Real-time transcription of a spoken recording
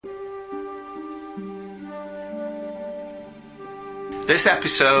This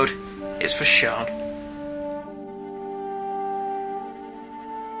episode is for Sean.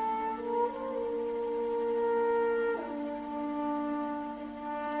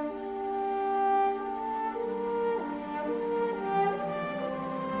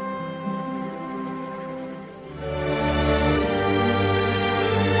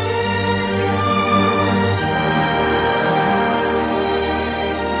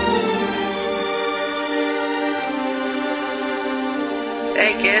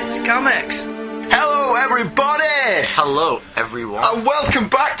 Hey kids, comics! Hello everybody! Hello everyone. And welcome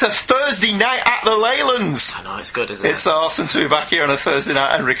back to Thursday night at the Leylands. I know, it's good, isn't it? It's awesome to be back here on a Thursday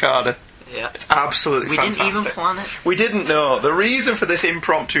night and recording. Yeah. It's absolutely fantastic. We didn't even plan it. We didn't know. The reason for this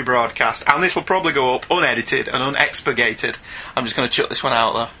impromptu broadcast, and this will probably go up unedited and unexpurgated, I'm just going to chuck this one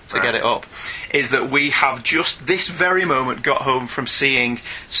out there to get it up, is that we have just this very moment got home from seeing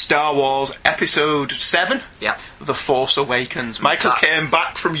Star Wars Episode 7, The Force Awakens. Michael came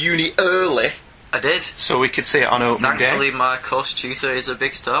back from uni early. I did. So we could see it on opening day. Thankfully my course tutor is a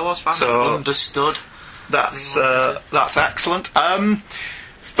big Star Wars fan. So understood. That's excellent.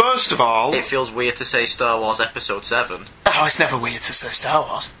 First of all... It feels weird to say Star Wars Episode 7. Oh, it's never weird to say Star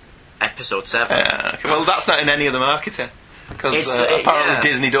Wars. Episode 7. Okay, well, that's not in any of the marketing. Because apparently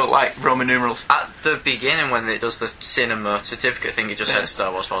Disney don't like Roman numerals. At the beginning, when it does the cinema certificate thing, it just said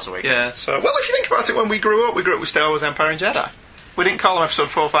Star Wars Force Awakens. Yeah, so... Well, if you think about it, when we grew up with Star Wars Empire and Jedi. We didn't call them Episode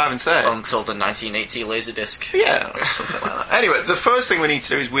 4, 5 and 6. Until the 1980 Laserdisc. Yeah, or something like that. Anyway, the first thing we need to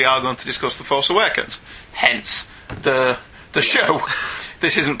do is we are going to discuss The Force Awakens. Hence, the show.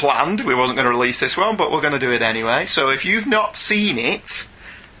 This isn't planned. We wasn't going to release this one, but we're going to do it anyway. So if you've not seen it,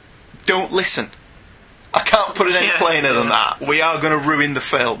 don't listen. I can't put it any plainer than that. We are going to ruin the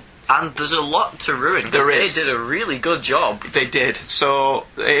film. And there's a lot to ruin. There is. They did a really good job. They did. So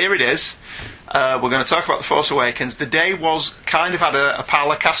here it is. We're going to talk about The Force Awakens. The day was kind of had a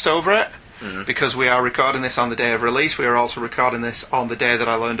parlour cast over it. Because we are recording this on the day of release. We are also recording this on the day that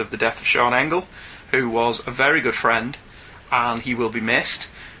I learned of the death of Sean Engel, who was a very good friend. And he will be missed.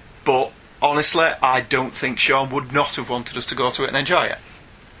 But honestly, I don't think Sean would not have wanted us to go to it and enjoy it.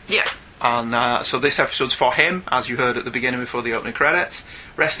 Yeah. And so this episode's for him, as you heard at the beginning before the opening credits.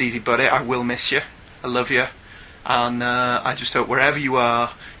 Rest easy, buddy. I will miss you. I love you. And I just hope wherever you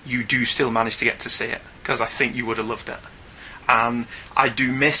are, you do still manage to get to see it. Because I think you would have loved it. And I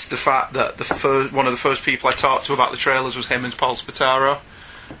do miss the fact that one of the first people I talked to about the trailers was him and Paul Spataro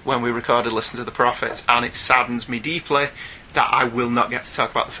when we recorded Listen to the Prophets. And it saddens me deeply that I will not get to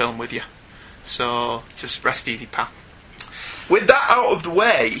talk about the film with you. So, just rest easy, pal. With that out of the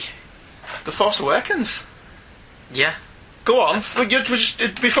way, The Force Awakens. Yeah. Go on.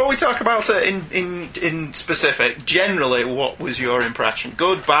 Before we talk about it in specific, generally, what was your impression?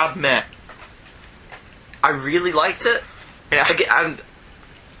 Good, bad, meh? I really liked it. Yeah.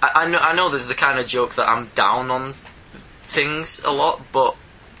 I know there's the kind of joke that I'm down on things a lot, but...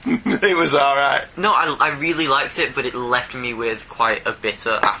 It was alright. No, I really liked it, but it left me with quite a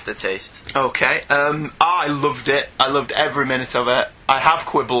bitter aftertaste. Okay. I loved it. I loved every minute of it. I have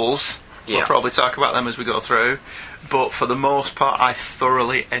quibbles. Yeah. We'll probably talk about them as we go through. But for the most part, I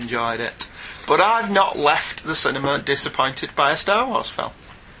thoroughly enjoyed it. But I've not left the cinema disappointed by a Star Wars film.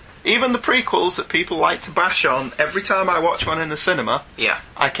 Even the prequels that people like to bash on, every time I watch one in the cinema,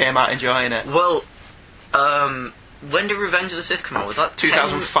 I came out enjoying it. Well, when did Revenge of the Sith come out? Was that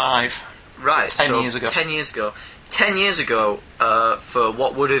 2005? Right, 10 years ago. 10 years ago. 10 years ago, for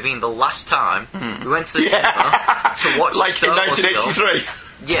what would have been the last time, we went to the cinema to watch like Star Wars in 1983.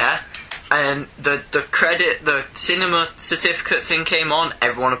 Film. Yeah, and the cinema certificate thing came on,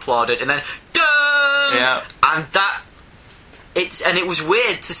 everyone applauded, and then, dun! Yeah. And it was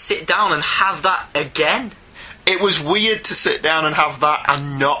weird to sit down and have that again. It was weird to sit down and have that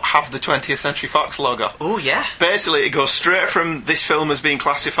and not have the 20th Century Fox logo. Oh, yeah. Basically, it goes straight from this film as being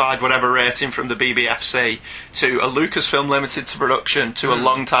classified, whatever rating from the BBFC, to a Lucasfilm Limited to production, to a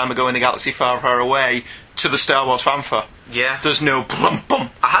long time ago in a galaxy far, far away, to the Star Wars fanfare. Yeah. There's no blum bum.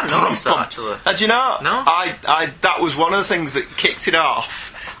 I hadn't noticed that, actually. Did you not? No. That was one of the things that kicked it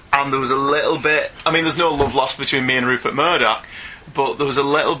off, and there was a little bit... I mean, there's no love lost between me and Rupert Murdoch, but there was a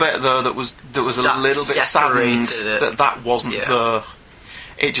little bit though that was a little bit saddened that wasn't there.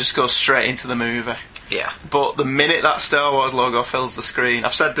 It just goes straight into the movie. Yeah. But the minute that Star Wars logo fills the screen,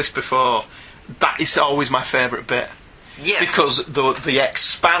 I've said this before, that is always my favourite bit. Yeah. Because the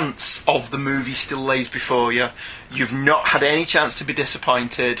expanse of the movie still lays before you. You've not had any chance to be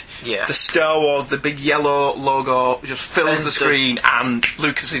disappointed. Yeah. The Star Wars, the big yellow logo just fills the screen, and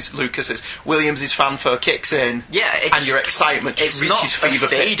Lucas's Williams' fanfare kicks in. Yeah, and your excitement just reaches fever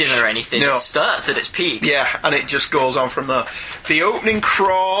pitch. It's not fading or anything. No. It starts at its peak. Yeah, and it just goes on from there. The opening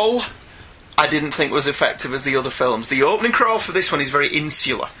crawl, I didn't think was effective as the other films. The opening crawl for this one is very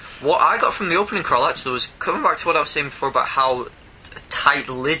insular. What I got from the opening crawl actually was coming back to what I was saying before about how tight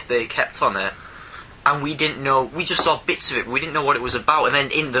lid they kept on it. And we didn't know, we just saw bits of it, but we didn't know what it was about. And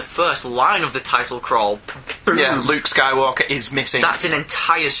then in the first line of the title crawl, boom, yeah, Luke Skywalker is missing. That's an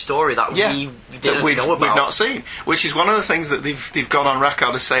entire story that we didn't know about. We've not seen. Which is one of the things that they've gone on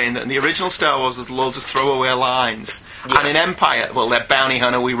record as saying that in the original Star Wars there's loads of throwaway lines. Yeah. And in Empire, well, that bounty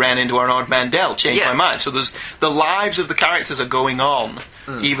hunter, we ran into our odd Mandel, changed my mind. So there's the lives of the characters are going on,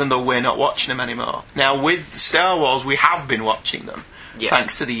 even though we're not watching them anymore. Now, with Star Wars, we have been watching them,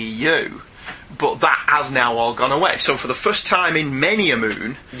 thanks to the EU. But that has now all gone away. So for the first time in many a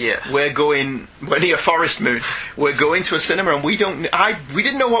moon, we're near Forest Moon. We're going to a cinema, and we didn't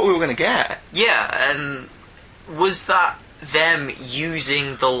know what we were going to get. Yeah, and was that them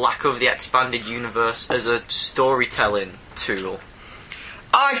using the lack of the expanded universe as a storytelling tool?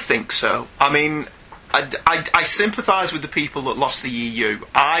 I think so. I mean, I sympathise with the people that lost the EU.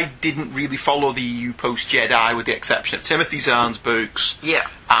 I didn't really follow the EU post-Jedi, with the exception of Timothy Zahn's books. Yeah.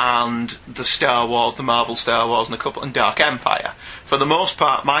 And the Star Wars, the Marvel Star Wars, and Dark Empire. For the most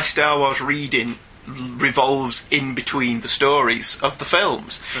part, my Star Wars reading revolves in between the stories of the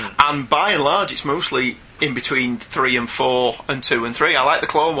films. And by and large, it's mostly in between 3 and 4 and 2 and 3. I like the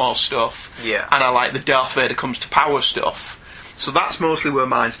Clone Wars stuff. Yeah. And I like the Darth Vader comes to power stuff. So that's mostly where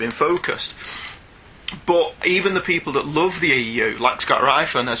mine's been focused. But even the people that love the EU, like Scott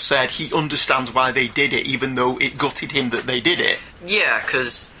Ryfun, has said he understands why they did it, even though it gutted him that they did it. Yeah,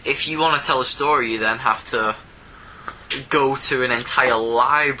 because if you want to tell a story, you then have to go to an entire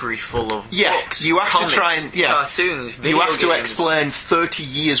library full of books, you have comics, to try and cartoons, video you have to games. explain 30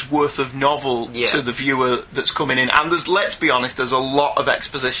 years worth of novel to the viewer that's coming in. And let's be honest, there's a lot of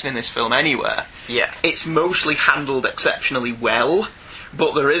exposition in this film anywhere. Yeah, it's mostly handled exceptionally well.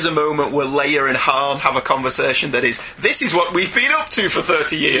 But there is a moment where Leia and Han have a conversation that is, this is what we've been up to for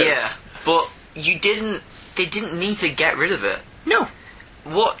 30 years. Yeah, but they didn't need to get rid of it. No.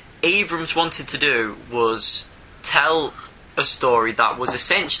 What Abrams wanted to do was tell a story that was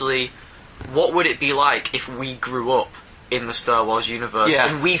essentially, what would it be like if we grew up in the Star Wars universe? Yeah.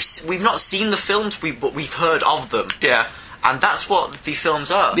 And we've not seen the films, but we've heard of them. Yeah. And that's what the films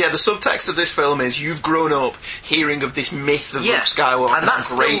are. Yeah, the subtext of this film is you've grown up hearing of this myth of Luke Skywalker and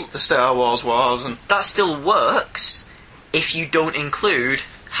how great the Star Wars was. And that still works if you don't include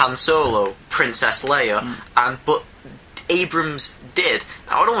Han Solo, Princess Leia, but Abrams did.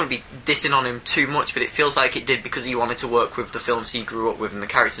 Now, I don't want to be dissing on him too much, but it feels like it did because he wanted to work with the films he grew up with and the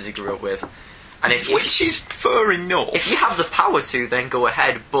characters he grew up with. And which is fair enough. If you have the power to, then go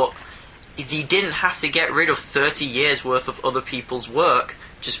ahead, but he didn't have to get rid of 30 years worth of other people's work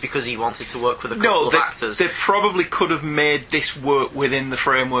just because he wanted to work with a couple of actors. They probably could have made this work within the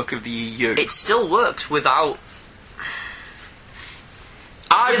framework of the EU. It still works without...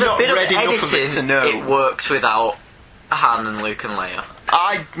 I'm not read enough of it to know. It works without Han and Luke and Leia.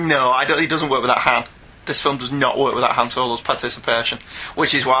 It doesn't work without Han. This film does not work without Han Solo's participation,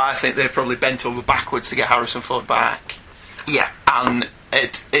 which is why I think they probably bent over backwards to get Harrison Ford back. Yeah. And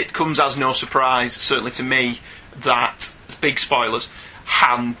it comes as no surprise, certainly to me, that, big spoilers,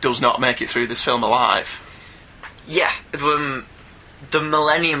 Han does not make it through this film alive. Yeah, the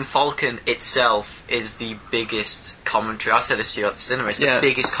Millennium Falcon itself is the biggest commentary. I said this to you at the cinema. It's the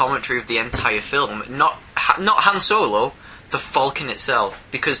biggest commentary of the entire film. Not Han Solo, the Falcon itself,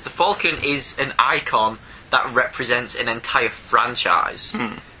 because the Falcon is an icon that represents an entire franchise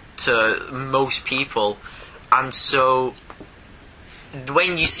to most people, and so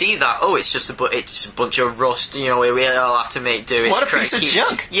when you see that, it's just a bunch of rust. We all have to make do. What a piece of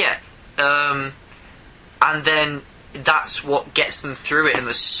junk! Yeah, and then that's what gets them through it. And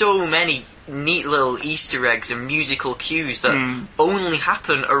there's so many neat little Easter eggs and musical cues that only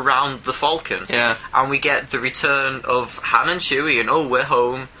happen around the Falcon. Yeah, and we get the return of Han and Chewie, and we're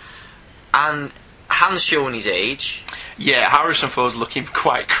home, and Han's showing his age. Yeah, Harrison Ford's looking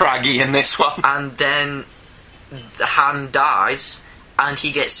quite craggy in this one. And then Han dies, and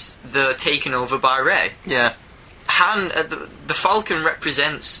he gets taken over by Rey. Yeah. Han, the Falcon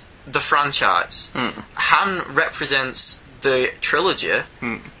represents the franchise. Han represents the trilogy,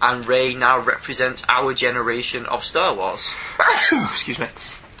 and Rey now represents our generation of Star Wars. Excuse me.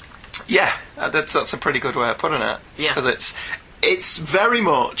 Yeah, that's a pretty good way of putting it. Yeah. Because it very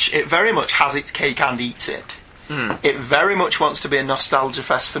much has its cake and eats it. It very much wants to be a nostalgia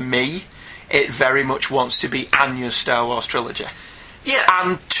fest for me. It very much wants to be Anya's Star Wars trilogy. Yeah.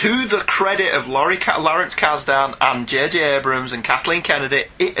 And to the credit of Lawrence Kasdan and J.J. Abrams and Kathleen Kennedy,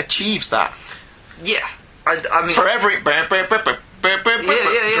 it achieves that. Yeah. I mean... For every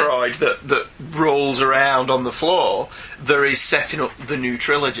droid that rolls around on the floor, there is setting up the new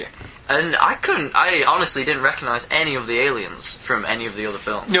trilogy. And I honestly didn't recognise any of the aliens from any of the other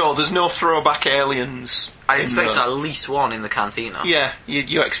films. No, there's no throwback aliens. I expected at least one in the cantina. Yeah,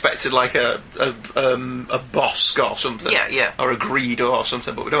 you expected like a Bosk or something. Yeah. Or a Greedo or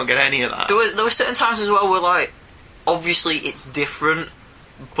something, but we don't get any of that. There were certain times as well where, like, obviously it's different,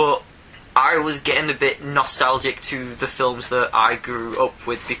 but I was getting a bit nostalgic to the films that I grew up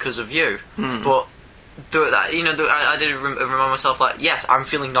with because of you. But I did remind myself, like, yes, I'm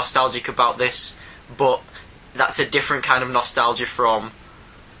feeling nostalgic about this, but that's a different kind of nostalgia from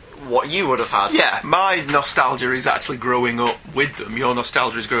what you would have had. Yeah, my nostalgia is actually growing up with them. Your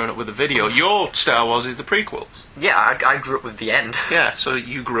nostalgia is growing up with the video. Your Star Wars is the prequels. Yeah, I grew up with the end. Yeah, so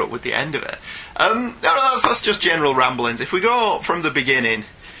you grew up with the end of it. That's just general ramblings. If we go from the beginning,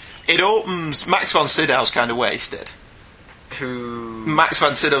 it opens... Max von Sydow's kind of wasted. Who... Max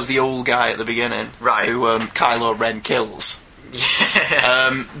von Sydow's the old guy at the beginning. Right. Who Kylo Ren kills.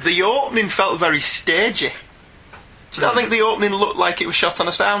 Yeah. The opening felt very stagey. Do you not think the opening looked like it was shot on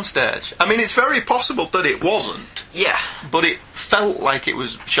a soundstage? I mean, it's very possible that it wasn't. Yeah. But it felt like it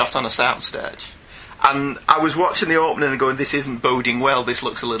was shot on a soundstage. And I was watching the opening and going, this isn't boding well, this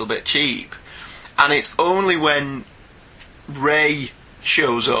looks a little bit cheap. And it's only when Rey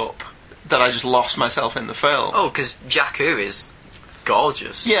shows up that I just lost myself in the film. Oh, because Jakku is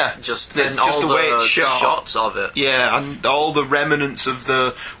gorgeous. Yeah, just all the way it's shot. Shots of it. Yeah, and all the remnants of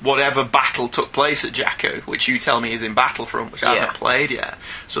the whatever battle took place at Jakku, which you tell me is in Battlefront, which I haven't played yet.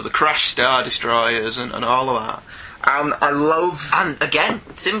 So the crashed Star Destroyers and all of that. And I love... And again,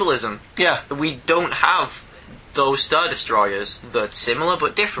 symbolism. Yeah. We don't have those Star Destroyers that are similar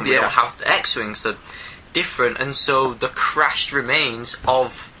but different. We don't have the X-Wings that are different, and so the crashed remains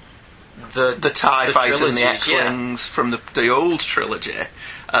of the TIE fighters and the X-Wings from the old trilogy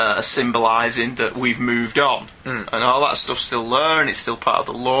are symbolising that we've moved on. And all that stuff's still there, and it's still part of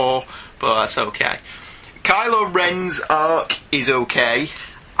the lore, but that's okay. Kylo Ren's arc is okay.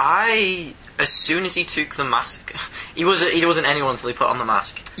 As soon as he took the mask, he wasn't anyone until he put on the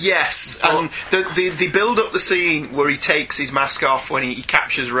mask. Yes, and they build up the scene where he takes his mask off when he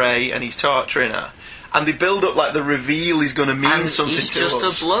captures Rey and he's torturing her. And they build up like the reveal is going to mean something to us. He's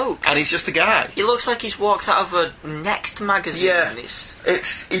just a bloke. And he's just a guy. He looks like he's walked out of a Next magazine. Yeah,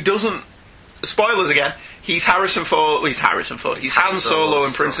 he doesn't... Spoilers again. He's Harrison Ford. He's Han Solo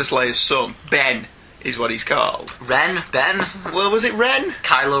and Princess Leia's son. Ben is what he's called. Ben? Well, was it Ren?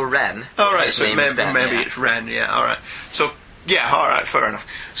 Kylo Ren. Alright, so maybe it's Ren, yeah, alright. So, yeah, alright, fair enough.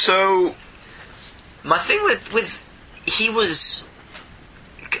 So... My thing with he was...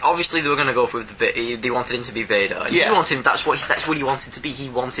 Obviously, they were going to go with they wanted him to be Vader. Yeah. That's what he wanted to be. He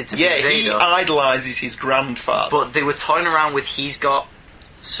wanted to be Vader. Yeah, he idolises his grandfather. But they were toying around with he's got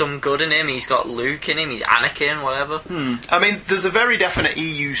some good in him. He's got Luke in him. He's Anakin, whatever. I mean, there's a very definite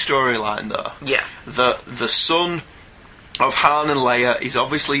EU storyline though. Yeah. The son of Han and Leia is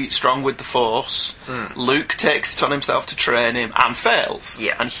obviously strong with the Force. Luke takes it on himself to train him and fails.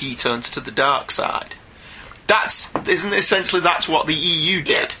 Yeah. And he turns to the dark side. Isn't it essentially that's what the EU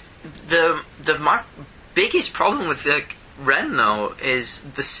did? Yeah. My biggest problem with Ren though is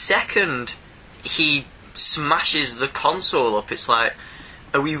the second he smashes the console up, it's like,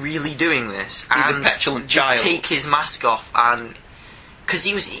 are we really doing this? He's a petulant child. Take his mask off, and because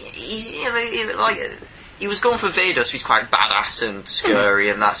he was going for Vader, so he's quite badass and scary,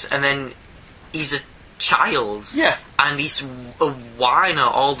 and then he's a child. Yeah. And he's a whiner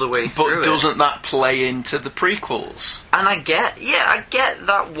all the way through. But doesn't that play into the prequels? And I get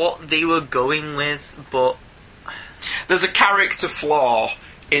that what they were going with, but there's a character flaw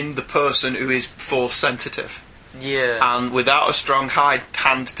in the person who is Force sensitive. Yeah. And without a strong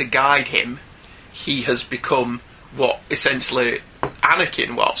hand to guide him, he has become what essentially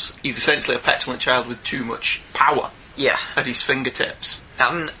Anakin was. He's essentially a petulant child with too much power. Yeah. At his fingertips.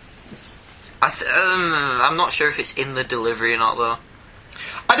 I'm not sure if it's in the delivery or not, though.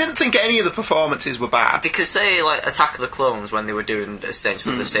 I didn't think any of the performances were bad. Because say, like, Attack of the Clones, when they were doing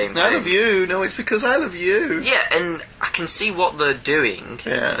essentially the same thing. I love you. No, it's because I love you. Yeah, and I can see what they're doing.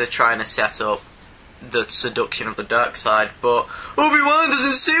 Yeah. They're trying to set up the seduction of the dark side, but Obi-Wan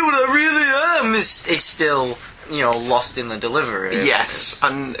doesn't see what I really am is still lost in the delivery. Yes,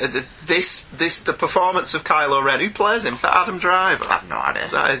 and the performance of Kylo Ren, who plays him? Is that Adam Driver? I have no idea.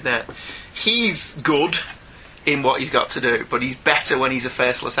 Is that his name? He's good in what he's got to do, but he's better when he's a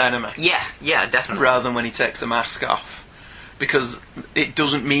faceless enemy. Yeah, definitely. Rather than when he takes the mask off. Because it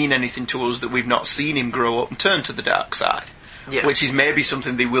doesn't mean anything to us that we've not seen him grow up and turn to the dark side. Yeah. Which is maybe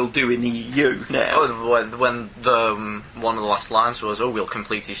something they will do in the EU now. Oh, when the one of the last lines was, we'll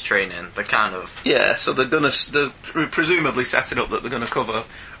complete his training, the kind of... Yeah, so they're presumably setting up that they're going to cover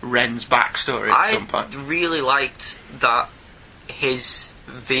Ren's backstory at some point. I really liked that his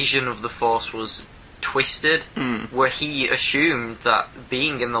vision of the Force was twisted, where he assumed that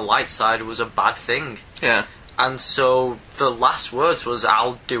being in the light side was a bad thing. Yeah. And so the last words was,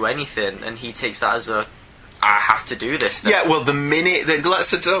 I'll do anything, and he takes that as I have to do this then. Yeah, well, the minute...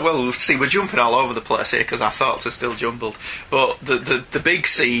 we're jumping all over the place here, because our thoughts are still jumbled. But the big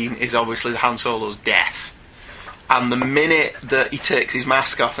scene is obviously Han Solo's death. And the minute that he takes his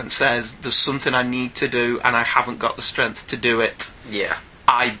mask off and says, there's something I need to do, and I haven't got the strength to do it, yeah,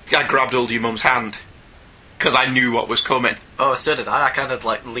 I grabbed hold of your mum's hand. Because I knew what was coming. Oh, so did I. I kind of,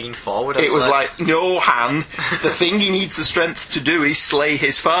 leaned forward. It was like, no, Han, the thing he needs the strength to do is slay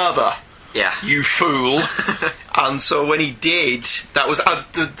his father. Yeah. You fool. And so when he did, that was...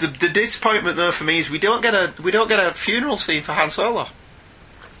 the disappointment, though, for me is we don't get a funeral scene for Han Solo.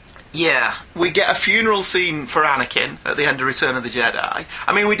 Yeah. We get a funeral scene for Anakin at the end of Return of the Jedi.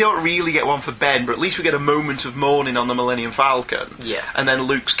 I mean, we don't really get one for Ben, but at least we get a moment of mourning on the Millennium Falcon. Yeah. And then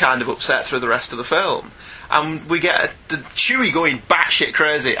Luke's kind of upset through the rest of the film. And we get the Chewie going batshit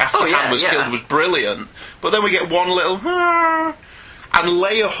crazy after Han was killed was brilliant. But then we get one little... And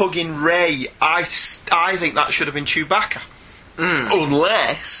Leia hugging Rey, I think that should have been Chewbacca.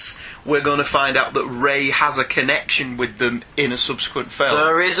 Unless we're going to find out that Rey has a connection with them in a subsequent film.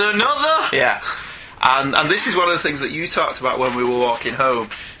 There is another! Yeah. And this is one of the things that you talked about when we were walking home.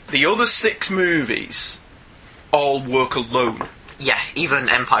 The other 6 movies all work alone. Yeah, even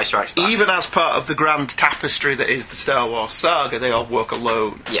Empire Strikes Back. Even as part of the grand tapestry that is the Star Wars saga, they all work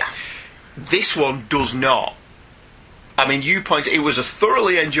alone. Yeah. This one does not. I mean, it was a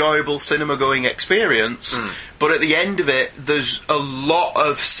thoroughly enjoyable cinema-going experience, but at the end of it, there's a lot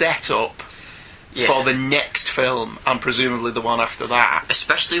of setup for the next film, and presumably the one after that.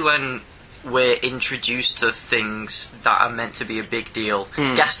 Especially when we're introduced to things that are meant to be a big deal.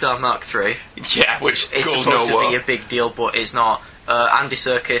 Death Star Mark III. Yeah, which is goes supposed nowhere. to be a big deal, but is not. Andy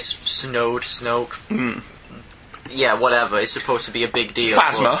Serkis snowed Snoke. Yeah, whatever. It's supposed to be a big deal.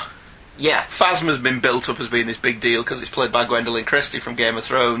 Phasma. Yeah. Phasma's been built up as being this big deal because it's played by Gwendolyn Christie from Game of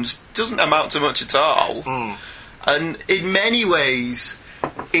Thrones. Doesn't amount to much at all. And in many ways,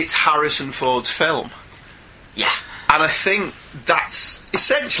 it's Harrison Ford's film. Yeah. And I think that's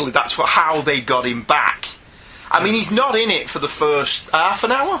how they got him back. I mean, he's not in it for the first half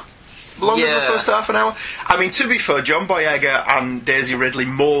an hour. Longer than the first half an hour. I mean, to be fair, John Boyega and Daisy Ridley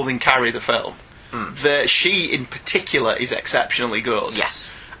more than carry the film. She, in particular, is exceptionally good.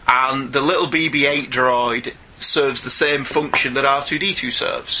 Yes. And the little BB-8 droid serves the same function that R2-D2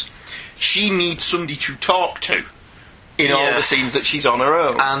 serves. She needs somebody to talk to in all the scenes that she's on her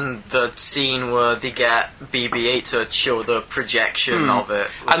own. And the scene where they get BB-8 to show the projection of it.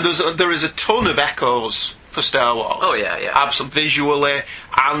 And there is a ton of echoes for Star Wars. Oh, yeah. Absolutely, visually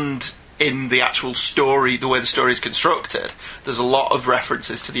and in the actual story, the way the story is constructed. There's a lot of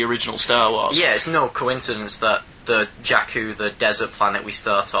references to the original Star Wars. Yeah, it's no coincidence that the Jakku, the desert planet we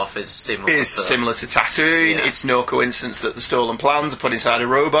start off, is similar to Tatooine. Yeah. It's no coincidence that the stolen plans are put inside a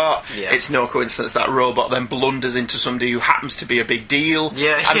robot. Yeah. It's no coincidence that robot then blunders into somebody who happens to be a big deal.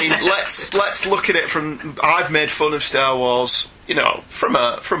 Yeah. I mean, let's look at it from... I've made fun of Star Wars, from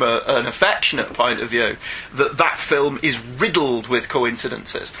an affectionate point of view, that film is riddled with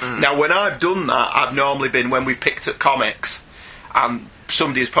coincidences. Now, when I've done that, I've normally been when we've picked at comics, and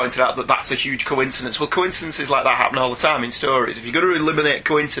somebody has pointed out that that's a huge coincidence. Well, coincidences like that happen all the time in stories. If you're going to eliminate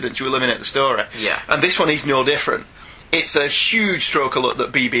coincidence, you eliminate the story. Yeah. And this one is no different. It's a huge stroke of luck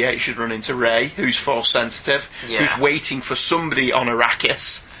that BB-8 should run into Rey, who's force sensitive, who's waiting for somebody on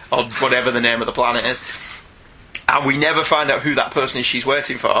Arrakis, or whatever the name of the planet is. And we never find out who that person is she's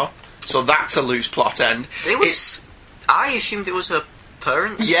waiting for. So that's a loose plot end. I assumed it was her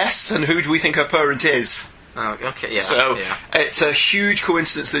parent. Yes, and who do we think her parent is? Oh, okay, yeah. So, it's a huge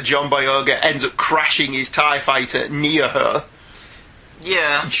coincidence that John Boyega ends up crashing his TIE fighter near her.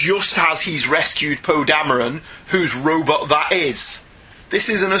 Yeah. Just as he's rescued Poe Dameron, whose robot that is. This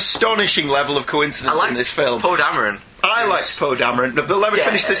is an astonishing level of coincidence in this film. Poe Dameron. I liked Poe Dameron, but let me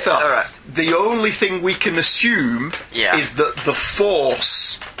finish this thought. Right. The only thing we can assume is that the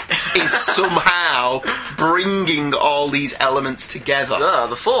Force is somehow somehow bringing all these elements together.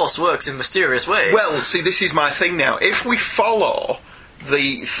 The Force works in mysterious ways. Well, see, this is my thing now. If we follow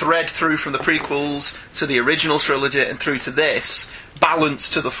the thread through from the prequels to the original trilogy and through to this, balance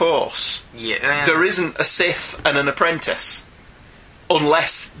to the Force, there isn't a Sith and an apprentice.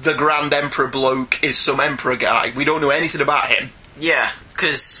 Unless the Grand Emperor bloke is some Emperor guy. We don't know anything about him. Yeah,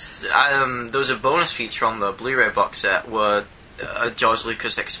 because there was a bonus feature on the Blu-ray box set where George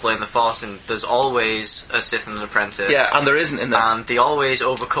Lucas explained the Force, and there's always a Sith and an apprentice. Yeah, and there isn't in this. And they always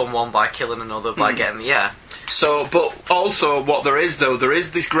overcome one by killing another by getting So, but also what there is, though, there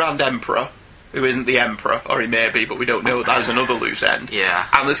is this Grand Emperor, who isn't the Emperor, or he may be, but we don't know. That is another loose end. Yeah.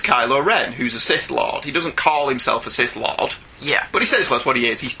 And there's Kylo Ren, who's a Sith Lord. He doesn't call himself a Sith Lord. Yeah. But he says that's what he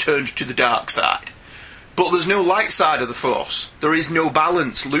is. He's turned to the dark side. But there's no light side of the Force. There is no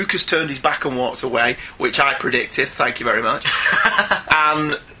balance. Luke has turned his back and walked away, which I predicted. Thank you very much.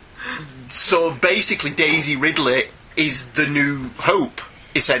 And so basically Daisy Ridley is the new Hope,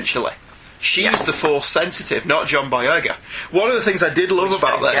 essentially. She's the Force sensitive, not John Boyega. One of the things I did love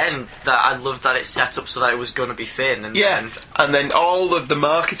about this... that I loved that it's set up so that it was going to be Finn. And then all of the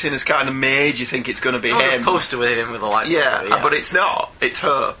marketing has kind of made you think it's going to be him. A poster with him with a lightsaber. Yeah, but it's not. It's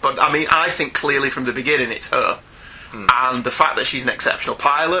her. But, I mean, I think clearly from the beginning it's her. And the fact that she's an exceptional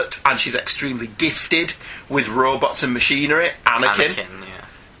pilot, and she's extremely gifted with robots and machinery, Anakin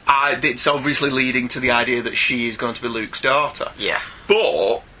it's obviously leading to the idea that she is going to be Luke's daughter. Yeah.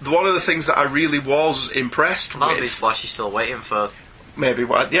 But one of the things that I really was impressed with... Maybe it's why she's still waiting for... Maybe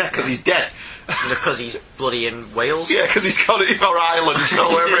why, because he's dead. Because he's bloody in Wales? Yeah, because he's got it or Ireland, or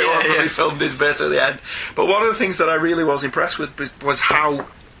wherever it was that he filmed his bit at the end. But one of the things that I really was impressed with was how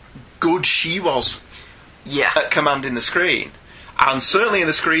good she was at commanding the screen. And certainly in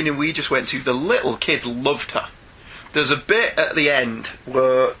the screening we just went to, the little kids loved her. There's a bit at the end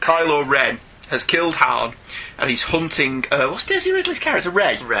where Kylo Ren has killed Han, and he's hunting... what's Daisy Ridley's character?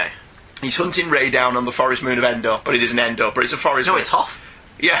 Rey. He's hunting Rey down on the forest moon of Endor, but it isn't Endor, but it's a forest moon. No, it's Hoth.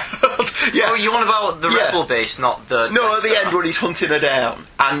 Yeah. Oh, you want about the rebel base, not the... No, at the end when he's hunting her down,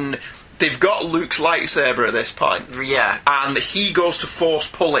 and they've got Luke's lightsaber at this point. Yeah. And he goes to force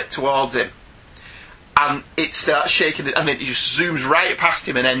pull it towards him. And it starts shaking, and then it just zooms right past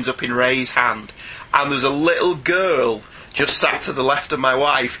him and ends up in Rey's hand. And there's a little girl just sat to the left of my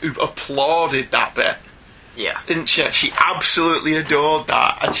wife who applauded that bit. Yeah. Didn't she? She absolutely adored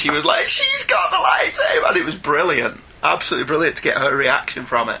that. And she was like, she's got the lightsaber! And it was brilliant. Absolutely brilliant to get her reaction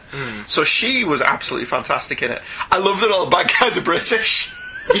from it. So she was absolutely fantastic in it. I love that all the bad guys are British.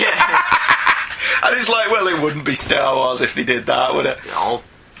 Yeah. And it's like, well, it wouldn't be Star Wars if they did that, would it? All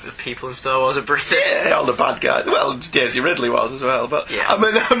the people in Star Wars are British. Yeah, all the bad guys. Well, Daisy Ridley was as well. But I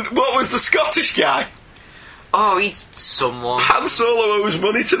mean, what was the Scottish guy? Oh, he's someone. Han Solo owes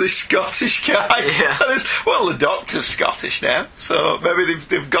money to this Scottish guy. Yeah. And well, the Doctor's Scottish now, so maybe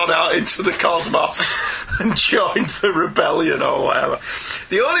they've gone out into the cosmos and joined the rebellion or whatever.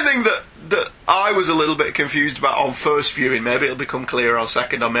 The only thing that I was a little bit confused about on first viewing, maybe it'll become clearer on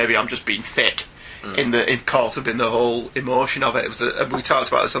second, or maybe I'm just being thick caught up in the whole emotion of it. We talked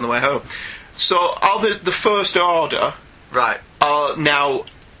about this on the way home. So, are the First Order are now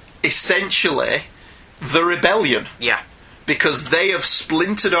essentially the rebellion? Yeah. Because they have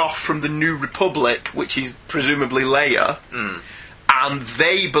splintered off from the New Republic, which is presumably Leia, and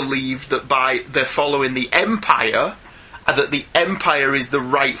they believe that they're following the Empire, and that the Empire is the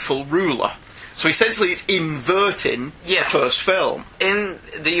rightful ruler. So essentially it's inverting the first film. In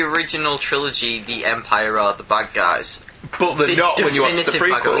the original trilogy, the Empire are the bad guys. But they're not when you watch the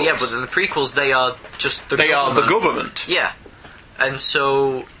prequels. Yeah, but in the prequels they are just the government. Are the government. Yeah. And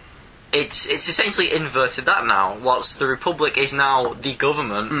so it's essentially inverted that now. Whilst the Republic is now the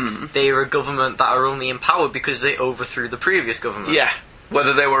government, they are a government that are only in power because they overthrew the previous government. Yeah.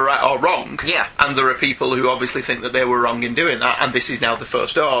 Whether they were right or wrong. Yeah. And there are people who obviously think that they were wrong in doing that, and this is now the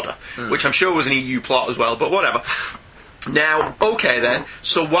First Order, which I'm sure was an EU plot as well, but whatever. Now, okay then,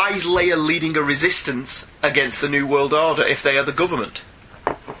 so why is Leia leading a resistance against the New World Order if they are the government?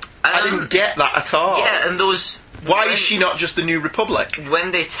 I didn't get that at all. Yeah, and those... Why is she not just the New Republic?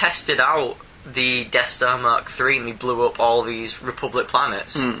 When they tested out the Death Star Mark III and they blew up all these Republic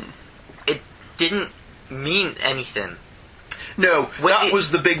planets, it didn't mean anything. No, that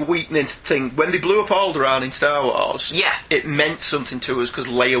was the big weakness thing. When they blew up Alderaan in Star Wars, it meant something to us because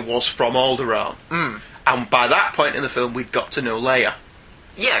Leia was from Alderaan. And by that point in the film, we'd got to know Leia.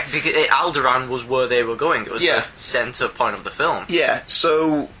 Yeah, because Alderaan was where they were going. It was the centre point of the film. Yeah,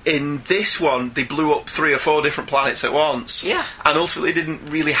 so in this one, they blew up 3 or 4 different planets at once. Yeah. And ultimately didn't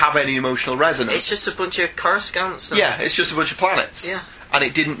really have any emotional resonance. It's just a bunch of Coruscants. Yeah, it's just a bunch of planets. Yeah. and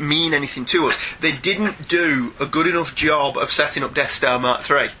it didn't mean anything to us. They didn't do a good enough job of setting up Death Star Mark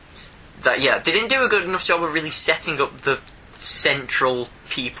 3. They didn't do a good enough job of really setting up the central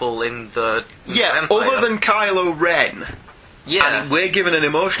people in the Empire. Other than Kylo Ren. Yeah. And we're given an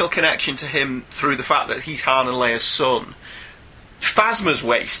emotional connection to him through the fact that he's Han and Leia's son. Phasma's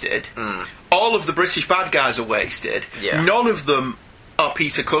wasted. All of the British bad guys are wasted. Yeah. None of them are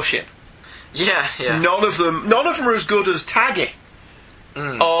Peter Cushing. Yeah. None of them are as good as Taggy.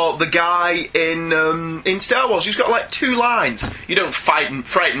 Or the guy in Star Wars who's got like 2 lines. You don't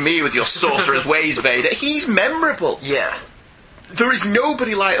frighten me with your sorcerer's ways, Vader. He's memorable. Yeah. There is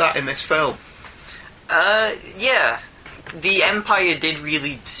nobody like that in this film. Yeah. The Empire did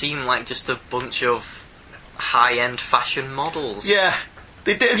really seem like just a bunch of high-end fashion models. Yeah.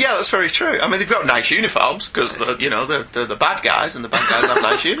 They did. Yeah, that's very true. I mean, they've got nice uniforms because they're the bad guys, and the bad guys have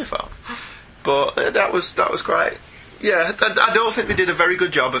nice uniforms. But that was quite. Yeah, I don't think they did a very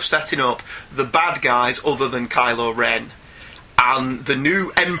good job of setting up the bad guys other than Kylo Ren, and the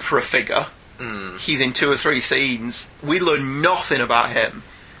new Emperor figure. He's in 2 or 3 scenes. We learn nothing about him.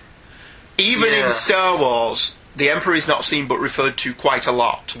 Even in Star Wars, the Emperor is not seen but referred to quite a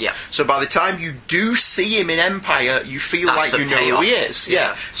lot. Yeah. So by the time you do see him in Empire, you feel That's like you know payoff. who he is.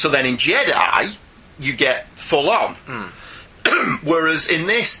 Yeah. So then in Jedi, you get full on. Whereas in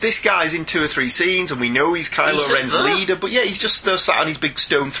this guy's in 2 or 3 scenes, and we know he's Kylo Ren's leader, but he's just sat on his big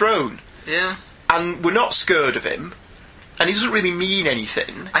stone throne. Yeah. And we're not scared of him, and he doesn't really mean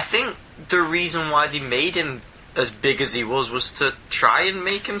anything. I think the reason why they made him as big as he was to try and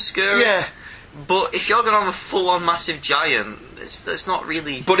make him scary. Yeah. But if you're going to have a full-on massive giant, it's not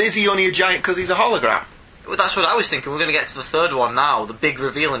really... But is he only a giant because he's a hologram? Well, that's what I was thinking. We're going to get to the third one now, the big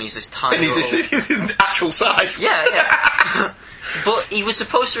reveal, and he's this tiny And he's this actual size. Yeah. But he was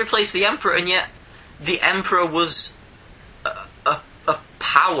supposed to replace the Emperor, and yet the Emperor was a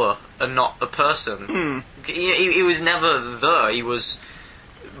power and not a person. He was never there. He was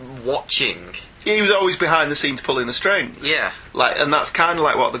watching. He was always behind the scenes pulling the strings. Yeah. And that's kind of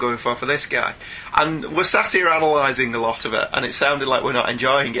like what they're going for this guy. And we're sat here analysing a lot of it, and it sounded like we're not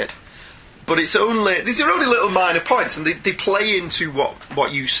enjoying it. But these are only little minor points, and they play into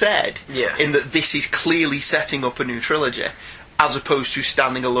what you said, in that this is clearly setting up a new trilogy, as opposed to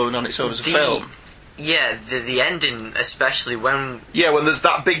standing alone on its own as a film. Yeah, the ending, especially when... Yeah, when there's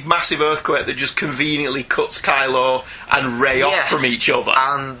that big massive earthquake that just conveniently cuts Kylo and Rey off from each other.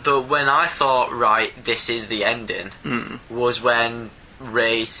 And when I thought, right, this is the ending, was when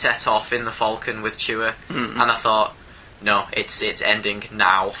Rey set off in the Falcon with Chewie, and I thought, no, it's ending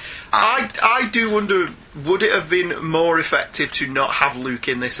now. I do wonder, would it have been more effective to not have Luke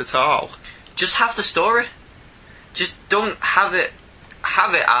in this at all? Just have the story. Just don't have it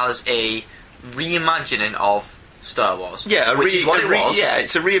as a reimagining of Star Wars. Yeah, which is what it was. Yeah,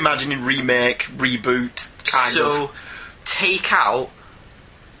 it's a reimagining, remake, reboot kind of. So take out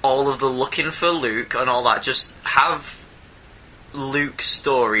all of the looking for Luke and all that. Just have Luke's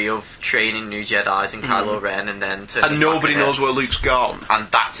story of training new Jedis and Kylo Ren, and then and nobody knows where Luke's gone, and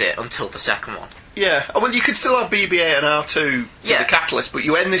that's it until the second one. Yeah, well, you could still have BB-8 and R2 with the catalyst, but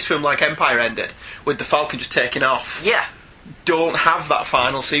you end this film like Empire ended, with the Falcon just taking off. Yeah. Don't have that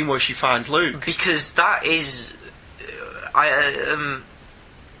final scene where she finds Luke, because that is,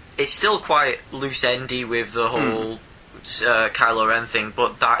 it's still quite loose-endy with the whole Kylo Ren thing,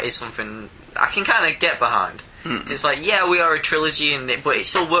 but that is something I can kind of get behind. It's like, yeah, we are a trilogy, but it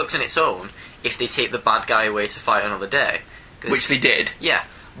still works on its own if they take the bad guy away to fight another day. Which they did. Yeah,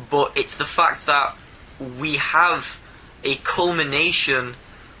 but it's the fact that we have a culmination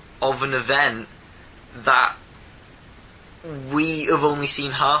of an event that we have only seen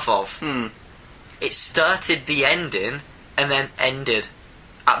half of. It started the ending and then ended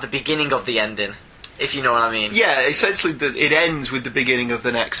at the beginning of the ending, if you know what I mean. Yeah, essentially it ends with the beginning of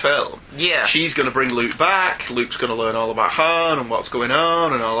the next film. Yeah. She's going to bring Luke back, Luke's going to learn all about Han and what's going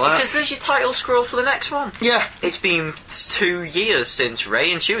on and all that. Because there's your title scroll for the next one. Yeah. It's been 2 years since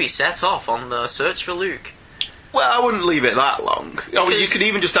Rey and Chewie set off on the search for Luke. Well, I wouldn't leave it that long. You could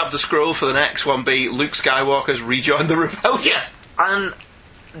even just have the scroll for the next one be Luke Skywalker's rejoined the rebellion. Yeah. And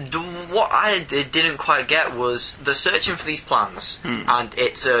what I didn't quite get was they're searching for these plans, and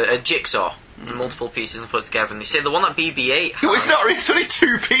it's a jigsaw. Multiple pieces and put together, and they say the one that BB-8 has... It's only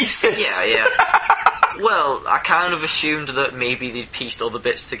 2 pieces. Yeah. Well, I kind of assumed that maybe they'd pieced all the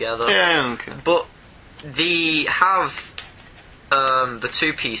bits together. Yeah, okay. But they have the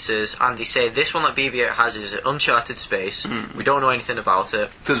 2 pieces, and they say this one that BB-8 has is uncharted space. We don't know anything about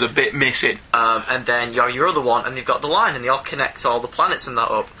it. There's a bit missing. And then your other one, and they've got the line, and they all connect all the planets and that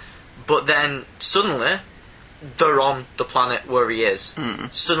up. But then, suddenly, they're on the planet where he is.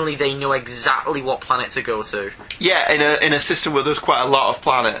 Suddenly they know exactly what planet to go to. Yeah, in a system where there's quite a lot of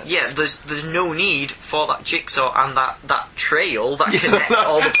planets. Yeah, there's no need for that jigsaw and that trail that connects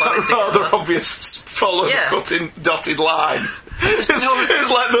all the planets rather together. obvious follow cutting dotted line. It's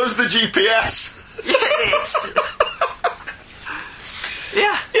like those the GPS.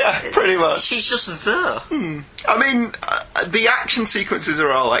 Yeah, pretty much. She's just there. I mean, the action sequences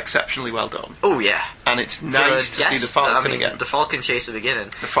are all exceptionally well done. Oh yeah, and it's nice to see the Falcon again. The Falcon chase at the beginning.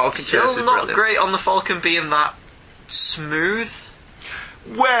 The Falcon chase Still is not brilliant. great on the Falcon being that smooth.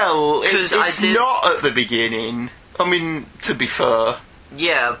 Well, it's not at the beginning. I mean, to be fair.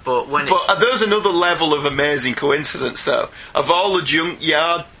 Yeah, but there's another level of amazing coincidence, though. Of all the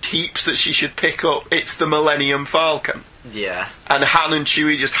junkyard heaps that she should pick up, it's the Millennium Falcon. Yeah. And Han and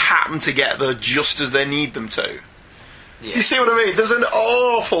Chewie just happen to get there just as they need them to. Yeah. Do you see what I mean? There's an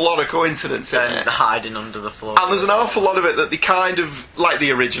awful lot of coincidence in it. Hiding under the floor. And there's an awful lot of it that they kind of, like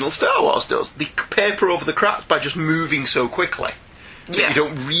the original Star Wars does, they paper over the cracks by just moving so quickly. That you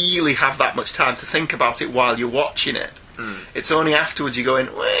don't really have that much time to think about it while you're watching it. It's only afterwards you're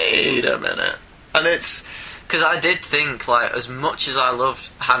going, wait a minute. And it's... Because I did think, like, as much as I loved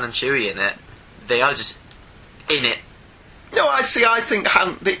Han and Chewie in it, they are just in it. No, I think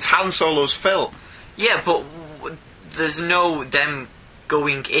it's Han Solo's film. Yeah, but there's no them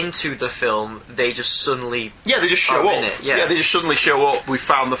going into the film, they just suddenly... Yeah, they just show up. Yeah, they just suddenly show up, we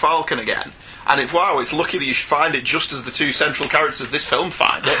found the Falcon again. And it's lucky that you find it just as the two central characters of this film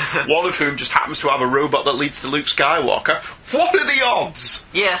find it, one of whom just happens to have a robot that leads to Luke Skywalker. What are the odds?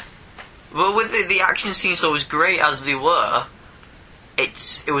 Yeah. Well, with the action scenes, so as great as they were,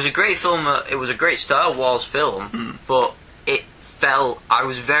 it was a great film, it was a great Star Wars film, but I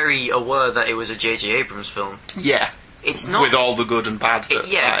was very aware that it was a J.J. Abrams film. Yeah. It's not... With all the good and bad that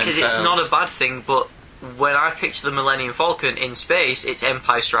because it's not a bad thing, but when I picture the Millennium Falcon in space, it's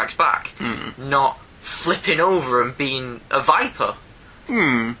Empire Strikes Back, not flipping over and being a Viper.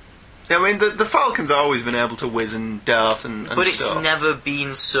 I mean, the Falcon's always been able to whiz and dart and but it's stuff. never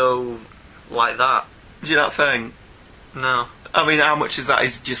been so like that. Do you not think? No. I mean, how much is that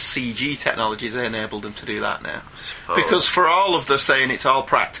is just CG technology has enabled them to do that now? Because for all of the saying it's all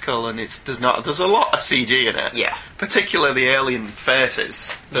practical and there's a lot of CG in it. Yeah. Particularly the alien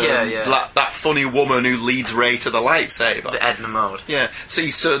faces. That funny woman who leads Rey to the lightsaber. The Edna Mode. Yeah.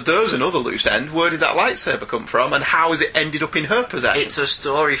 See, so there's another loose end. Where did that lightsaber come from, and how has it ended up in her possession? It's a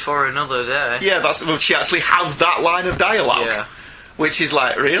story for another day. Yeah, she actually has that line of dialogue. Yeah. Which is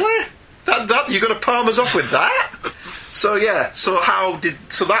like, really? That you're going to palm us off with that? So that's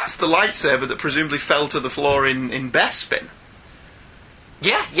the lightsaber that presumably fell to the floor in Bespin.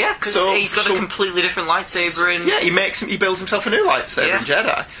 Yeah, because he's got a completely different lightsaber in... Yeah, he builds himself a new lightsaber in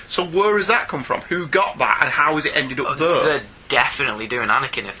Jedi. So where has that come from? Who got that, and how has it ended up there? They're definitely doing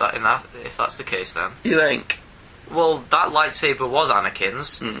Anakin if that's the case then. You think? Well, that lightsaber was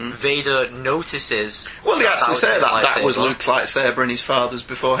Anakin's. Vader notices... Well, they actually say that was Luke's lightsaber and his father's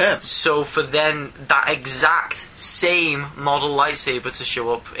before him. So for then that exact same model lightsaber to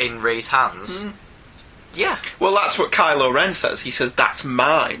show up in Rey's hands... Yeah. Well, that's what Kylo Ren says. He says, that's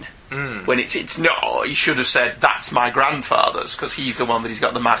mine. When it's not, he should have said, that's my grandfather's, because he's the one that he's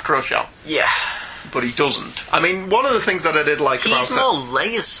got the mad crush on. Yeah. But he doesn't. I mean, one of the things that I did like about it... He's more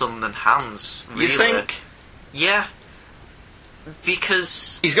Leia's son than Han's, really. You think? Yeah.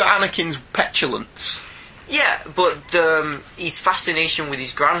 Because... He's got Anakin's petulance. Yeah, but his fascination with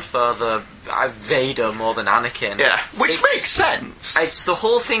his grandfather, Vader, more than Anakin. Yeah, which makes sense. It's the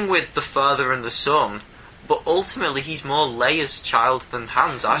whole thing with the father and the son, but ultimately he's more Leia's child than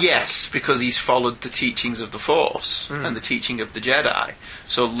Han's, I think. Yes, because he's followed the teachings of the Force and the teaching of the Jedi.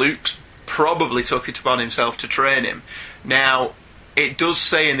 So Luke's probably took it upon himself to train him. Now, it does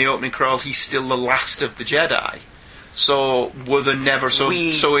say in the opening crawl he's still the last of the Jedi. So were there never so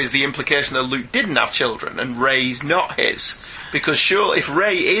is the implication that Luke didn't have children and Rey's not his? Because sure, if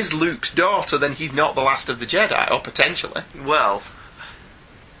Rey is Luke's daughter, then he's not the last of the Jedi, or potentially. Well,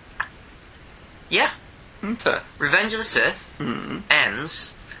 yeah. Isn't it? Revenge of the Sith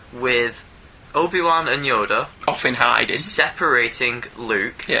ends with Obi-Wan and Yoda off in hiding, separating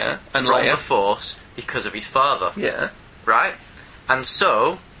Luke and from Leia. the Force because of his father. Yeah. Right? And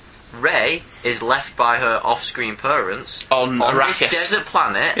so Rey is left by her off-screen parents on this desert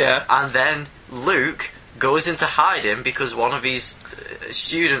planet, Yeah. And then Luke goes into hiding because one of his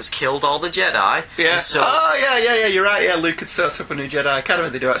students killed all the Jedi. Yeah. So, yeah, you're right. Yeah, Luke could start up a new Jedi Academy.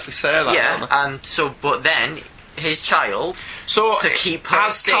 They do actually say that. Yeah, and so, but then his child, to keep her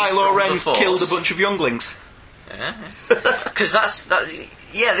has safe Kylo from Ren the Force, killed a bunch of younglings? Because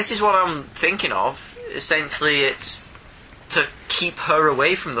this is what I'm thinking of. essentially it's to keep her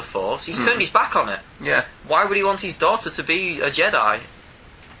away from the Force. He's turned his back on it. Yeah. Why would he want his daughter to be a Jedi?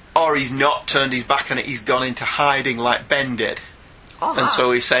 Or he's not turned his back on it, he's gone into hiding like Ben did. Oh, and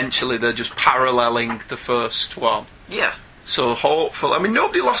so essentially they're just paralleling the first one. Yeah. So hopefully... I mean,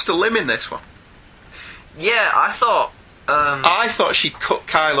 nobody lost a limb in this one. Yeah, I thought... I thought she cut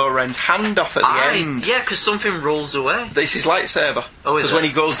Kylo Ren's hand off at the end. Yeah, because something rolls away. This is lightsaber. Oh, is it? Because when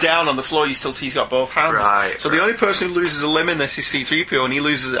he goes down on the floor, you still see he's got both hands. Right. So the only person who loses a limb in this is C-3PO, and he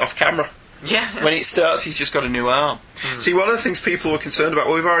loses it off camera. Yeah. When it starts, he's just got a new arm. See, one of the things people were concerned about,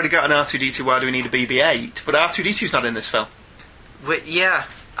 well, we've already got an R2-D2, why do we need a BB-8? But R2-D2's not in this film. Yeah.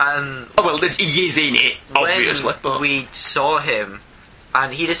 Oh, well, he is in it, obviously. When we saw him,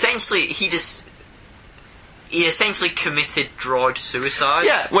 and he essentially committed droid suicide.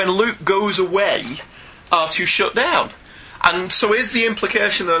 Yeah, when Luke goes away, R2 shut down. And so is the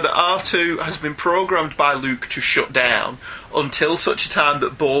implication, though, that R2 has been programmed by Luke to shut down until such a time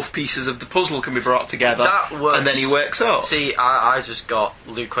that both pieces of the puzzle can be brought together, and then he wakes up. See, I just got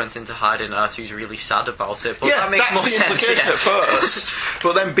Luke went into hiding, R2's really sad about it. But yeah, that makes that's more the sense, implication yeah. at first.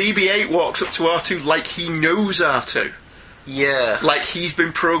 But then BB-8 walks up to R2 like he knows R2. Yeah. Like he's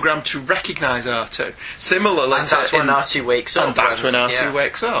been programmed to recognise R2. Similarly, and that's when R2 wakes up. And that's when R2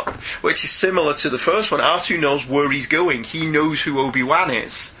 wakes up. Which is similar to the first one. R2 knows where he's going. He knows who Obi-Wan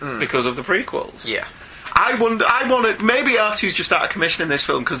is because of the prequels. Yeah. I wonder, maybe R2's just out of commission in this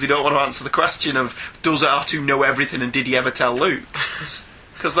film because they don't want to answer the question of does R2 know everything and did he ever tell Luke?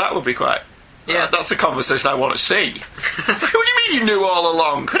 Because that would be quite... Yeah. That's a conversation I want to see. What do you mean you knew all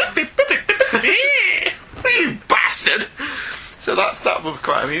along? Could it be... You bastard! So that was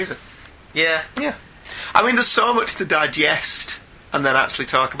quite amusing. Yeah. Yeah. I mean, there's so much to digest and then actually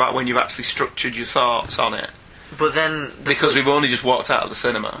talk about when you've actually structured your thoughts on it. But then... Because we've only just walked out of the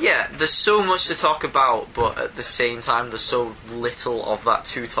cinema. Yeah, there's so much to talk about, but at the same time there's so little of that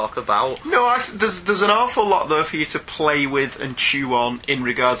to talk about. No, there's an awful lot, though, for you to play with and chew on in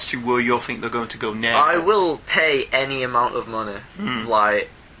regards to where you think they're going to go now. I will pay any amount of money. Like...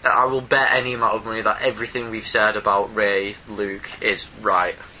 I will bet any amount of money that everything we've said about Rey, Luke, is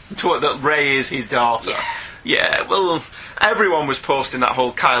right. That Rey is his daughter? Yeah. Yeah, well, everyone was posting that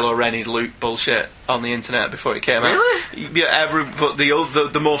whole Kylo Ren is Luke bullshit on the internet before it came out. Really? Yeah, but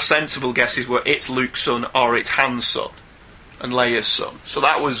the more sensible guesses were it's Luke's son or it's Han's son and Leia's son. So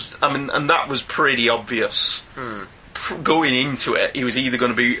that was, and that was pretty obvious. Going into it, he was either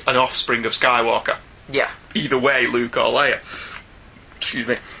going to be an offspring of Skywalker. Yeah. Either way, Luke or Leia. Excuse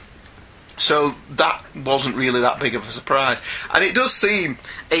me. So that wasn't really that big of a surprise. And it does seem...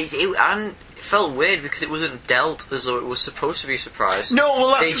 And it felt weird because it wasn't dealt as though it was supposed to be a surprise. No,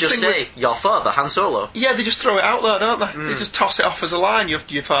 well that's they the just thing say, your father, Han Solo. Yeah, they just throw it out there, don't they? They just toss it off as a line, your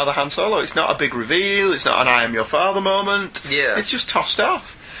father Han Solo. It's not a big reveal, it's not an I am your father moment. Yeah. It's just tossed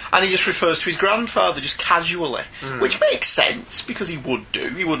off. And he just refers to his grandfather just casually. Which makes sense, because he would do.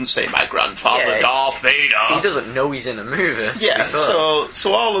 He wouldn't say, my grandfather, Darth Vader. He doesn't know he's in a movie. Yeah,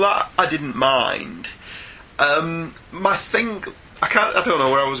 so all of that I didn't mind. My thing... I don't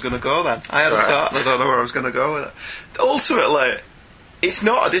know where I was going to go then. I had a thought and I don't know where I was going to go with it. Ultimately, it's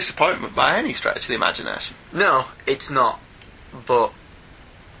not a disappointment by any stretch of the imagination. No, it's not. But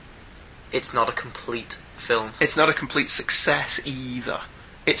it's not a complete film. It's not a complete success either.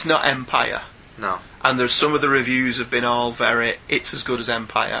 It's not Empire. No. And there's some of the reviews have been all very, it's as good as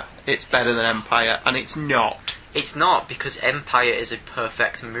Empire, it's better than Empire, and it's not. It's not, because Empire is a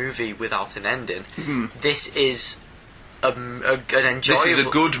perfect movie without an ending. This is an enjoyable... This is a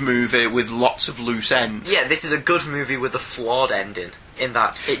good movie with lots of loose ends. Yeah, this is a good movie with a flawed ending, in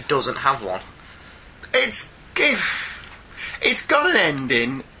that it doesn't have one. It's got an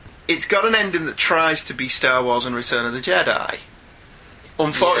ending. It's got an ending that tries to be Star Wars and Return of the Jedi.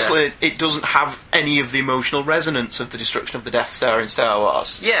 Unfortunately, it doesn't have any of the emotional resonance of the destruction of the Death Star in Star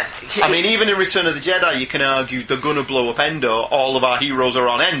Wars. Yeah. I mean, even in Return of the Jedi, you can argue they're going to blow up Endor, all of our heroes are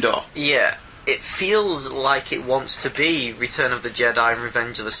on Endor. Yeah. It feels like it wants to be Return of the Jedi and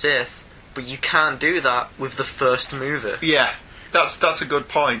Revenge of the Sith, but you can't do that with the first movie. Yeah, that's a good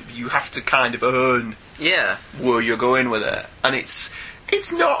point. You have to kind of earn where you're going with it. And it's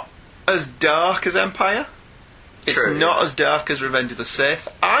not as dark as Empire. It's True, not as dark as Revenge of the Sith.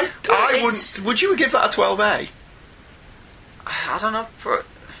 I wouldn't... Would you give that a 12A? I don't know.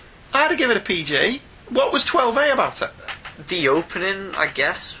 I'd give it a PG. What was 12A about it? The opening, I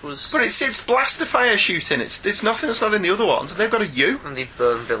guess, was... But it's blaster fire shooting. It's nothing that's not in the other ones. They've got a U. And they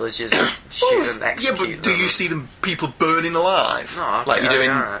burn villages and shoot and execute Yeah, but do you see them people burning alive? No, okay, like you do in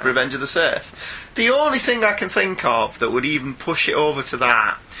right. Revenge of the Sith? The only thing I can think of that would even push it over to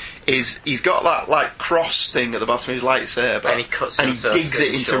that is he's got that like cross thing at the bottom of his lightsaber, and he cuts and he digs it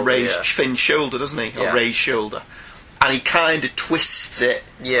into shoulder, Finn's shoulder, doesn't he? Yeah. Or Rey's shoulder, and he kind of twists it,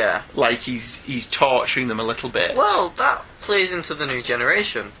 like he's torturing them a little bit. Well, that plays into the new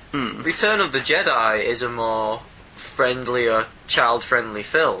generation. Return of the Jedi is a more friendlier, child-friendly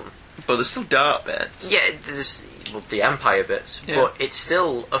film. But there's still dark bits. Yeah, there's the Empire bits, but it's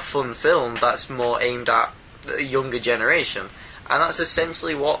still a fun film that's more aimed at the younger generation. And that's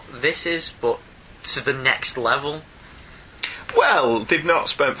essentially what this is, but to the next level. Well, they've not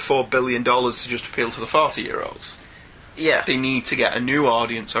spent $4 billion to just appeal to the 40-year-olds. Yeah. They need to get a new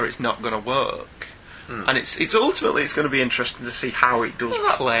audience or it's not going to work. And it's ultimately it's going to be interesting to see how it does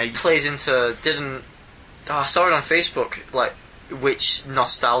play. Plays into... I saw it on Facebook, like, which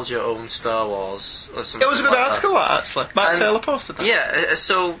nostalgia owns Star Wars or something. It was a good like article, that, actually. Matt Taylor posted that. Yeah,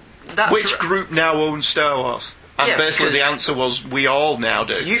 so... Which group now owns Star Wars? And basically the answer was, we all now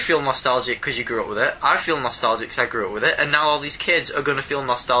do. You feel nostalgic because you grew up with it. I feel nostalgic because I grew up with it. And now all these kids are going to feel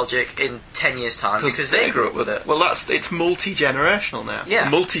nostalgic in 10 years' time because they grew up with it. Well, it's multi-generational now. Yeah.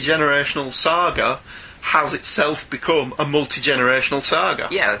 Multi-generational saga has itself become a multi-generational saga.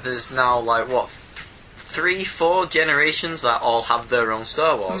 Yeah, there's now, like, 3-4 generations that all have their own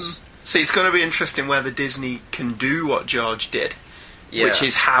Star Wars. See, it's going to be interesting whether Disney can do what George did. Yeah. Which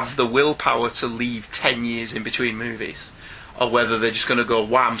is have the willpower to leave 10 years in between movies. Or whether they're just going to go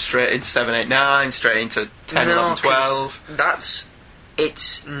wham, straight into 7, 8, 9, straight into 10, 11, 12.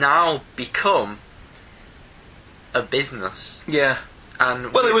 It's now become a business. Yeah.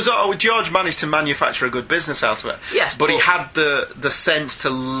 And well, it was George managed to manufacture a good business out of it. Yes, but he had the sense to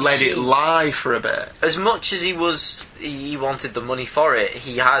let it lie for a bit. As much as he wanted the money for it,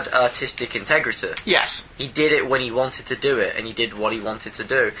 he had artistic integrity. Yes. He did it when he wanted to do it, and he did what he wanted to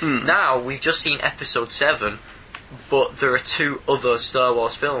do. Now, we've just seen Episode 7, but there are 2 other Star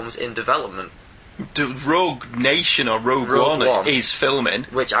Wars films in development. Rogue Nation or Rogue One is filming.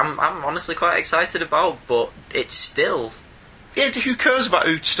 Which I'm honestly quite excited about, but it's still... Yeah, who cares about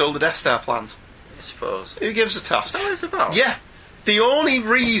who stole the Death Star plans? I suppose. Who gives a toss? Is that what it's about? Yeah. The only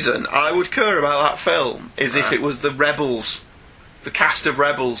reason I would care about that film is if it was the rebels, the cast of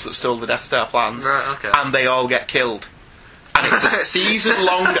rebels that stole the Death Star plans, and they all get killed. And it's a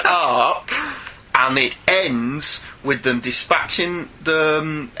season-long arc, and it ends with them dispatching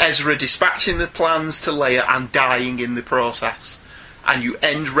Ezra dispatching the plans to Leia and dying in the process. And you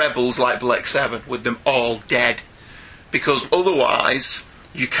end Rebels like Black 7 with them all dead. Because otherwise,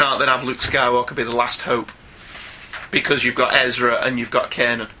 you can't then have Luke Skywalker be the last hope. Because you've got Ezra and you've got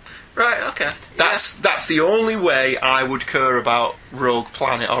Kanan. Right, okay. That's the only way I would care about Rogue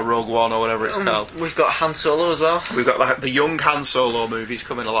Planet or Rogue One or whatever it's called. We've got Han Solo as well. We've got the young Han Solo movies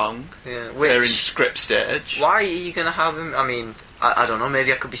coming along. Yeah, they're in script stage. Why are you going to have him? I mean, I don't know,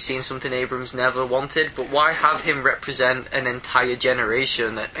 maybe I could be seeing something Abrams never wanted, but why have him represent an entire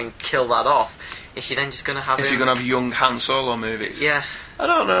generation and kill that off? If you're then just going to have If him... you're going to have young Han Solo movies. Yeah. I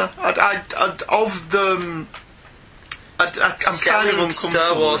don't know. Of them... I'm kind of uncomfortable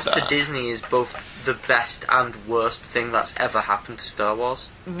Star Wars with that. to Disney is both the best and worst thing that's ever happened to Star Wars.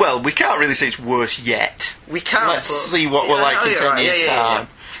 Well, we can't really say it's worse yet. We can't. Let's see what we're like in 10 years' time.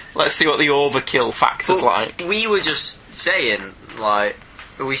 Let's see what the overkill factor's like. We were just saying, like...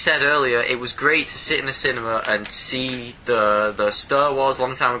 We said earlier, it was great to sit in a cinema and see the Star Wars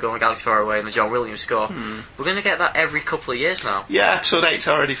Long Time Ago and Galaxy Far Away and the John Williams score. We're going to get that every couple of years now. Yeah, Episode 8's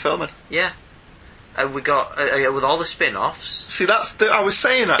already filming. Yeah. We got, with all the spin-offs... See, I was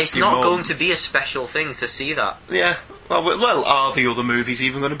saying that it's not going to be a special thing to see that. Yeah. Well, are the other movies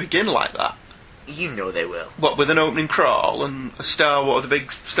even going to begin like that? You know they will. What, with an opening crawl and the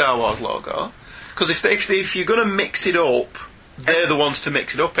big Star Wars logo? Because if you're going to mix it up... They're the ones to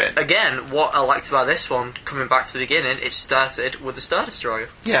mix it up in. Again, what I liked about this one, coming back to the beginning, it started with the Star Destroyer.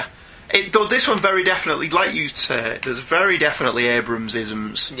 Yeah. Though this one very definitely, like you said, there's very definitely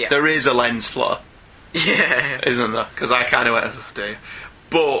Abrams-isms. Yeah. There is a lens flare. Yeah. Isn't there? Because I kind of went, oh dear.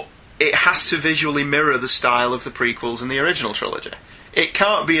 But it has to visually mirror the style of the prequels and the original trilogy. It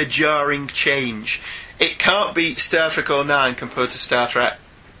can't be a jarring change. It can't be Star Trek 09 compared to Star Trek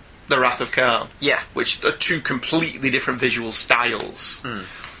The Wrath of Khan. Yeah. Which are 2 completely different visual styles.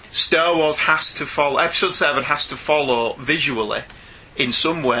 Star Wars has to follow... Episode 7 has to follow, visually, in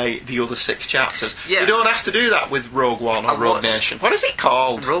some way the other 6 chapters. Yeah. You don't have to do that with Rogue One or Rogue Nation. What is it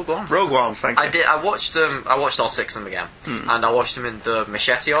called? Rogue One. Rogue One, thank you. I watched all 6 of them again, and I watched them in the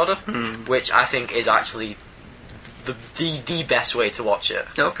machete order, which I think is actually the best way to watch it.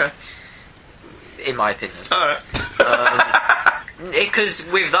 Okay. In my opinion. Alright. Because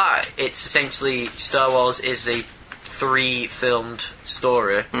with that, it's essentially Star Wars is a 3-filmed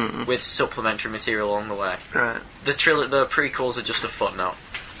story with supplementary material along the way. Right. The prequels are just a footnote,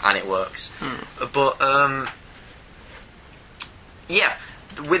 and it works. But yeah,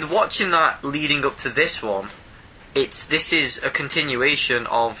 with watching that leading up to this one, this is a continuation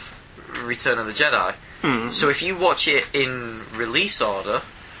of Return of the Jedi. So if you watch it in release order,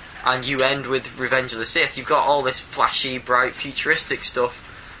 and you end with Revenge of the Sith, you've got all this flashy, bright, futuristic stuff,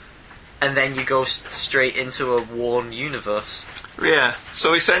 and then you go straight into a worn universe. Yeah,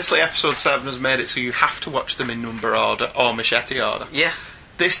 so essentially Episode 7 has made it so you have to watch them in number order or machete order. Yeah.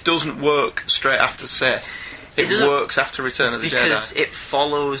 This doesn't work straight after Sith. It works after Return of the Jedi. Because it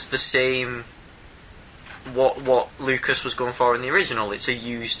follows the same... What Lucas was going for in the original. It's a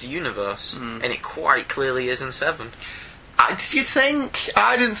used universe. And it quite clearly is in 7. Do you think?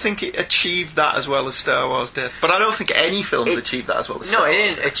 I didn't think it achieved that as well as Star Wars did. But I don't think any films achieved that as well as Star Wars. No,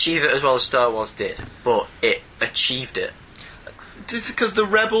 it didn't achieve it as well as Star Wars did. But it achieved it. Just because the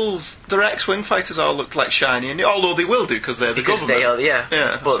Rebels, their X-Wing fighters all looked like shiny, and although they will do because they're the government. They are,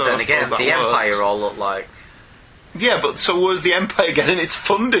 yeah. But so then again, the Empire all look like... Yeah, but so where's the Empire getting its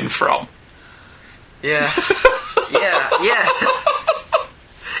funding from? Yeah. yeah.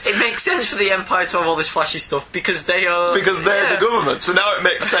 It makes sense for the Empire to have all this flashy stuff because they are... Because they're the government. So now it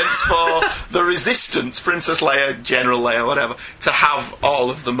makes sense for the Resistance, Princess Leia, General Leia, whatever, to have all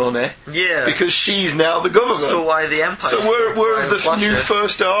of the money. Yeah. Because she's now the government. So why the Empire? So where have the new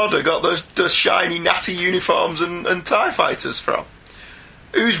First Order got those shiny, natty uniforms and TIE fighters from?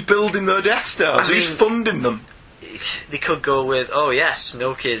 Who's building their Death Stars? Who's funding them? They could go with, oh yes,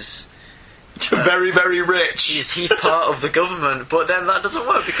 Snoke is... very, very rich. He's part of the government, but then that doesn't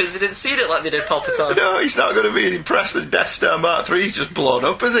work because they didn't see it like they did Palpatine. No, he's not going to be impressed that Death Star Mark 3 is just blown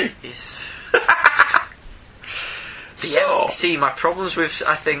up, is he? See, my problems with,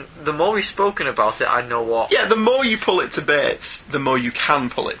 I think, the more we've spoken about it, I know what... Yeah, the more you pull it to bits, the more you can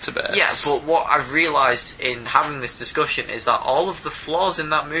pull it to bits. Yeah, but what I've realised in having this discussion is that all of the flaws in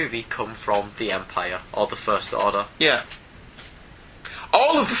that movie come from the Empire, or the First Order. Yeah.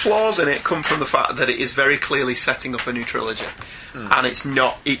 All of the flaws in it come from the fact that it is very clearly setting up a new trilogy. And it's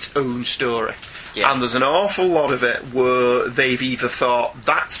not its own story. Yeah. And there's an awful lot of it where they've either thought,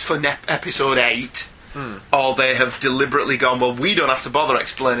 that's for Episode 8... or they have deliberately gone, well, we don't have to bother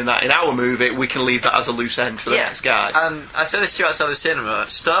explaining that in our movie, we can leave that as a loose end for the next guys. And I said this to you outside the cinema,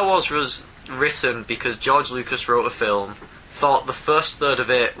 Star Wars was written because George Lucas wrote a film, thought the first third of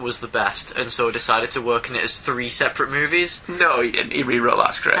it was the best, and so decided to work in it as 3 separate movies. No, he didn't. He rewrote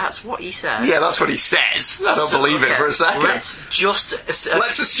that script. That's what he said. Yeah, that's what he says. I don't believe it for a second. Let's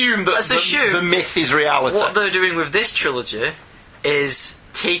assume that the myth is reality. What they're doing with this trilogy is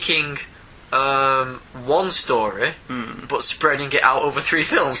taking... one story, but spreading it out over 3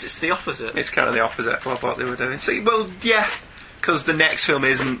 films. It's the opposite. It's kind of the opposite of what they were doing. See, well, yeah, because the next film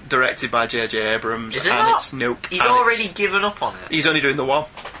isn't directed by J.J. Abrams. Is it not? It's nope. He's already given up on it. He's only doing the one.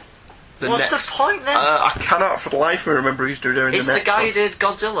 What's the point then? I cannot for the life of me remember who's doing the next one. It's the guy who did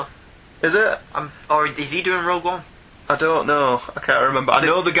Godzilla. Is it? Or is he doing Rogue One? I don't know. I can't remember. I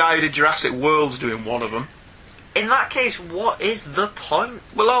know the guy who did Jurassic World's doing one of them. In that case, what is the point?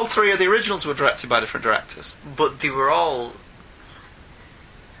 Well, all 3 of the originals were directed by different directors. But they were all...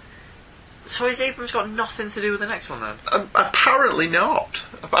 So has Abrams got nothing to do with the next one then? Apparently not.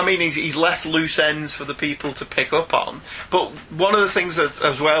 I mean, he's left loose ends for the people to pick up on. But one of the things that,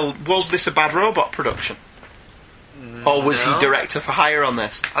 as well, was this a Bad Robot production? Or was he director for hire on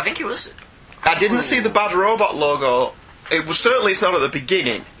this? I think it was... I didn't see the Bad Robot logo. It's not at the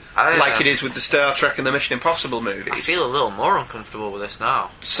beginning. Like it is with the Star Trek and the Mission Impossible movies. I feel a little more uncomfortable with this now.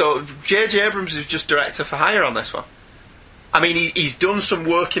 So J.J. Abrams is just director for hire on this one. I mean, he's done some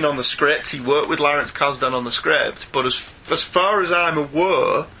working on the script. He worked with Lawrence Kasdan on the script. But as far as I'm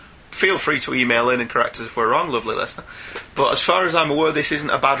aware, feel free to email in and correct us if we're wrong, lovely listener. But as far as I'm aware, this isn't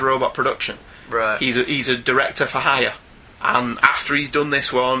a Bad Robot production. Right. He's a director for hire. And after he's done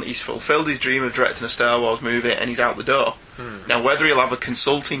this one, he's fulfilled his dream of directing a Star Wars movie, and he's out the door. Now, whether he'll have a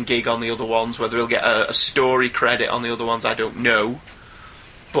consulting gig on the other ones, whether he'll get a story credit on the other ones, I don't know.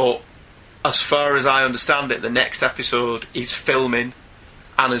 But as far as I understand it, the next episode is filming,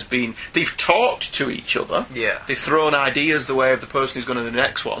 and they've talked to each other. Yeah. They've thrown ideas the way of the person who's going to the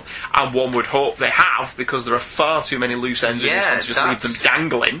next one, and one would hope they have, because there are far too many loose ends in this one to just leave them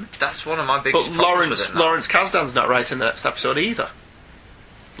dangling. That's one of my biggest problems with it now. Lawrence Kasdan's not writing the next episode either.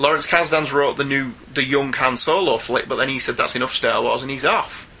 Lawrence Kasdan's wrote the young Han Solo flick, but then he said that's enough Star Wars, and he's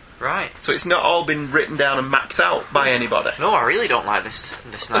off. Right. So it's not all been written down and mapped out by anybody. No, I really don't like this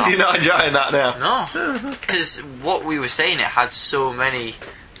now. You're not enjoying that now? No. Because what we were saying, it had so many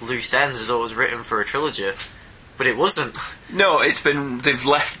loose ends as though it was written for a trilogy, but it wasn't. No, they've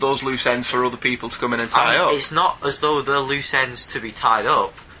left those loose ends for other people to come in and tie up. It's not as though they're loose ends to be tied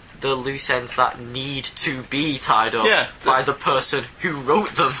up. The loose ends that need to be tied up by the person who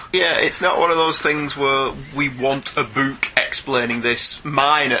wrote them. Yeah, it's not one of those things where we want a book explaining this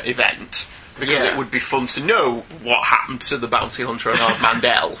minor event, because it would be fun to know what happened to the bounty hunter and Ard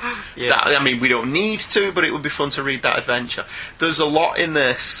Mandel. We don't need to, but it would be fun to read that adventure. There's a lot in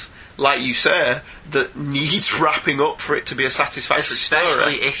this, like you say, that needs wrapping up for it to be a satisfactory story.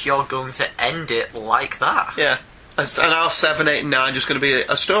 Especially if you're going to end it like that. Yeah. And are 7, 8 and 9 just going to be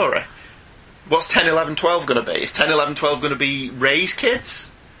a story? What's 10, 11, 12 going to be? Is 10, 11, 12 going to be Rey's kids?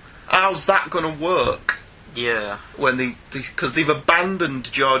 How's that going to work? Yeah. Because they've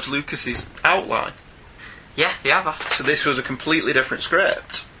abandoned George Lucas's outline. Yeah, they have. So this was a completely different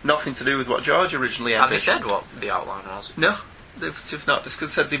script. Nothing to do with what George originally envisioned. Have they said what the outline was? No. They've not. Just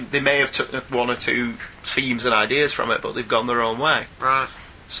said they may have took one or two themes and ideas from it, but they've gone their own way. Right.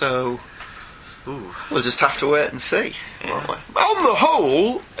 So... Ooh. We'll just have to wait and see, won't we? On the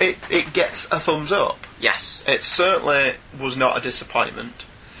whole, it gets a thumbs up. Yes. It certainly was not a disappointment,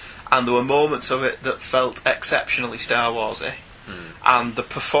 and there were moments of it that felt exceptionally Star Warsy, and the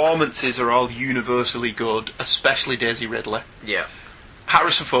performances are all universally good, especially Daisy Ridley. Yeah.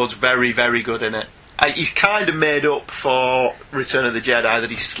 Harrison Ford's very, very good in it. He's kind of made up for Return of the Jedi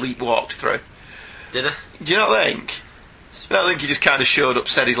that he sleepwalked through. Did he? Do you not think? I don't think he just kind of showed up,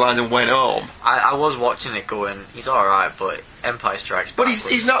 said his lines and went home. I was watching it going, he's alright, but Empire Strikes Back. But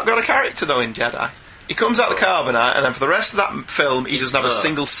he's not got a character though in Jedi. He comes out the carbonite, and then for the rest of that film he doesn't have a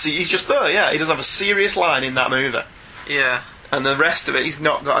single... he's just there, yeah. He doesn't have a serious line in that movie. Yeah. And the rest of it, he's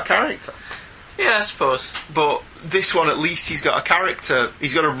not got a character. Yeah, I suppose. But this one, at least he's got a character.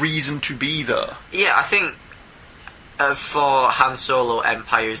 He's got a reason to be there. Yeah, I think... for Han Solo,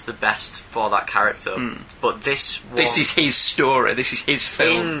 Empire is the best for that character. But this is his story. This is his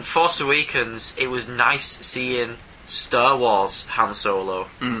film. In Force Awakens, it was nice seeing Star Wars Han Solo.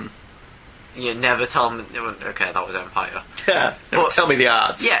 You never tell me... Okay, that was Empire. Yeah, but tell me the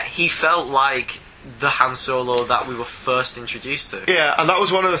odds. Yeah, he felt like the Han Solo that we were first introduced to. Yeah, and that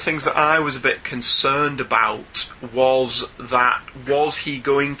was one of the things that I was a bit concerned about, was he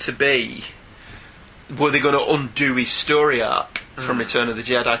going to be... Were they going to undo his story arc from Return of the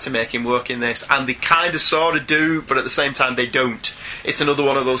Jedi to make him work in this? And they kind of sort of do, but at the same time they don't. It's another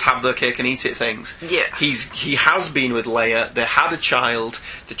one of those have their cake and eat it things. Yeah. He has been with Leia, they had a child,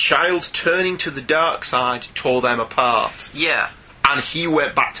 the child's turning to the dark side tore them apart. Yeah. And he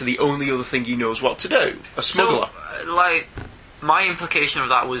went back to the only other thing he knows what to do, a smuggler. So, my implication of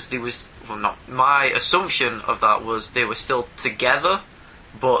that was my assumption of that was they were still together,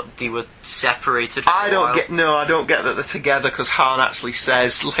 but they were separated for a while. I don't get that they're together, because Han actually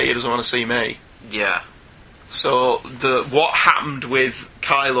says Leia doesn't want to see me. Yeah. So what happened with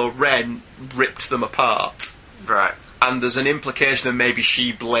Kylo Ren ripped them apart. Right. And there's an implication that maybe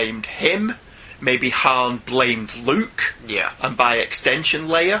she blamed him, maybe Han blamed Luke, and by extension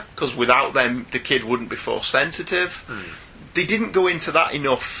Leia, because without them the kid wouldn't be force sensitive. They didn't go into that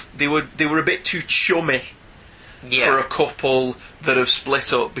enough. They were a bit too chummy. For a couple that have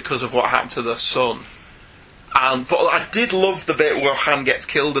split up because of what happened to their son. But I did love the bit where Han gets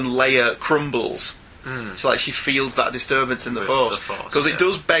killed and Leia crumbles. It's like she feels that disturbance in the Force. Because it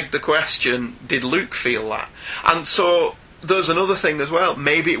does beg the question, did Luke feel that? And so there's another thing as well.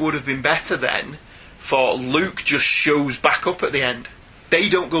 Maybe it would have been better then for Luke just shows back up at the end. They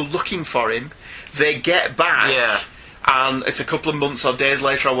don't go looking for him. They get back. Yeah. And it's a couple of months or days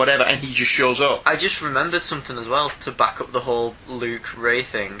later or whatever, and he just shows up. I just remembered something as well to back up the whole Luke-Rey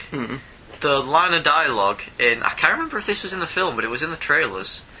thing. The line of dialogue in... I can't remember if this was in the film, but it was in the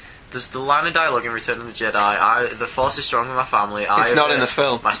trailers. There's the line of dialogue in Return of the Jedi. The Force is strong in my family. It's not in the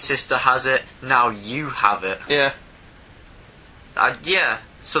film. My sister has it. Now you have it. Yeah. Yeah.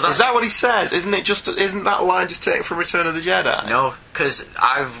 So that's... Is that what he says? Isn't that line just taken from Return of the Jedi? No, because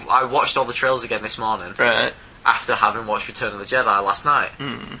I watched all the trailers again this morning. Right. After having watched Return of the Jedi last night.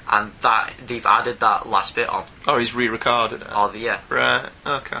 And they've added that last bit on. Oh, he's re-recorded it? Oh, yeah. Right,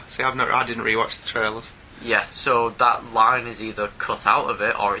 okay. See, I didn't re-watch the trailers. Yeah, so that line is either cut out of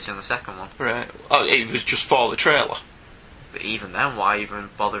it or it's in the second one. Right. Oh, it was just for the trailer. But even then, why even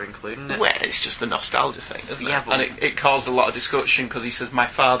bother including it? Well, it's just the nostalgia thing, isn't Yeah, it? but- And it caused a lot of discussion because he says, my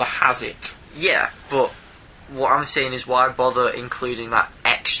father has it. Yeah, but what I'm saying is why bother including that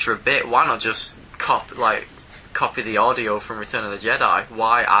extra bit? Why not just copy the audio from Return of the Jedi?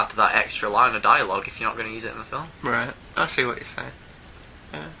 Why add that extra line of dialogue if you're not going to use it in the film? Right. I see what you're saying.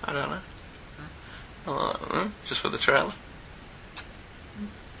 Yeah, I don't know. Just for the trailer.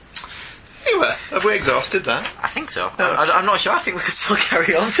 Anyway, have we exhausted that? I think so. Oh. I'm not sure. I think we could still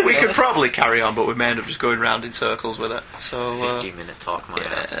carry on. We could probably carry on, but we may end up just going round in circles with it. So 15-minute talk, my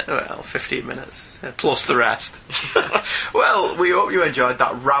ass. well, 15 minutes plus the rest. Well, we hope you enjoyed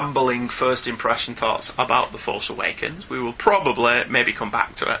that rambling first impression thoughts about The Force Awakens. We will probably maybe come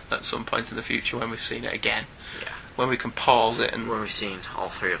back to it at some point in the future when we've seen it again. Yeah. When we can pause it and When we've seen all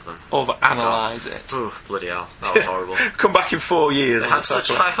three of them. overanalyse it. Ooh, bloody hell. That was horrible. Come back in 4 years. I and had such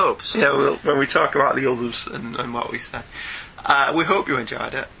talk high about- hopes. Yeah, when we talk about the others and what we say. We hope you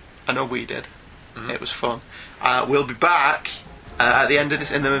enjoyed it. I know we did. Mm-hmm. It was fun. We'll be back at the end of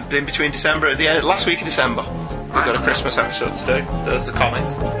this, in between December, at the end, last week of December. We've got a Christmas episode to do. There's the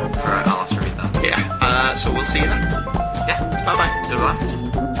comics. Alright, I'll have to read that. Yeah. So we'll see you then. Yeah. Bye bye. Goodbye.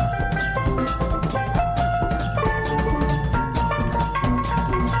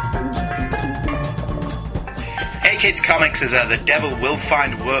 Hey Kids Comics is The Devil Will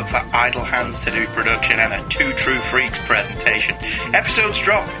Find Work for Idle Hands to Do production and a Two True Freaks presentation. Episodes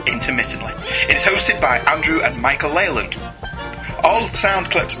drop intermittently. It is hosted by Andrew and Michael Leyland. All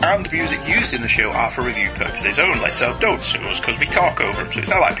sound clips and music used in the show are for review purposes only, so don't sue us because we talk over them, so it's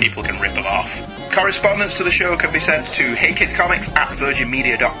not like people can rip them off. Correspondence to the show can be sent to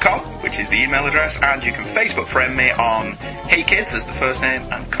heykidscomics@virginmedia.com, which is the email address, and you can Facebook friend me on Hey Kids as the first name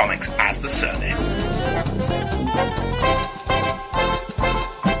and Comics as the surname.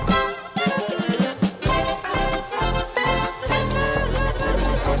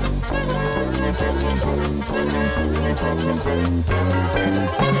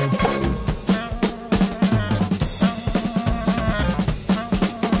 Thank you.